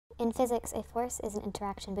In physics, a force is an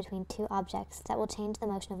interaction between two objects that will change the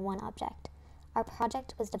motion of one object. Our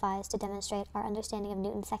project was devised to demonstrate our understanding of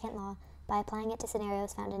Newton's second law by applying it to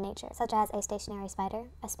scenarios found in nature, such as a stationary spider,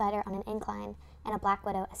 a spider on an incline, and a black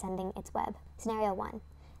widow ascending its web. Scenario 1.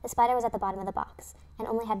 The spider was at the bottom of the box, and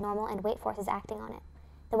only had normal and weight forces acting on it.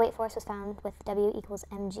 The weight force was found with W equals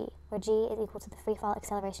mg, where g is equal to the freefall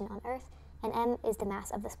acceleration on Earth, and m is the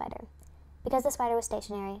mass of the spider. Because the spider was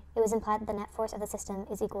stationary, it was implied that the net force of the system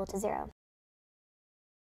is equal to 0.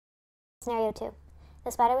 Scenario 2.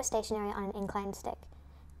 The spider was stationary on an inclined stick.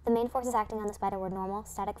 The main forces acting on the spider were normal,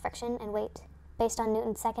 static friction, and weight. Based on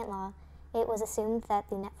Newton's second law, it was assumed that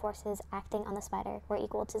the net forces acting on the spider were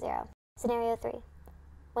equal to 0. Scenario 3.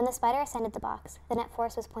 When the spider ascended the box, the net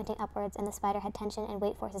force was pointing upwards and the spider had tension and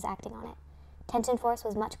weight forces acting on it. Tension force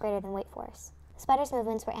was much greater than weight force. The spider's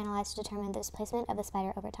movements were analyzed to determine the displacement of the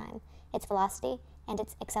spider over time, its velocity, and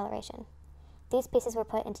its acceleration. These pieces were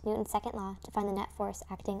put into Newton's second law to find the net force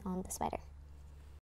acting on the spider.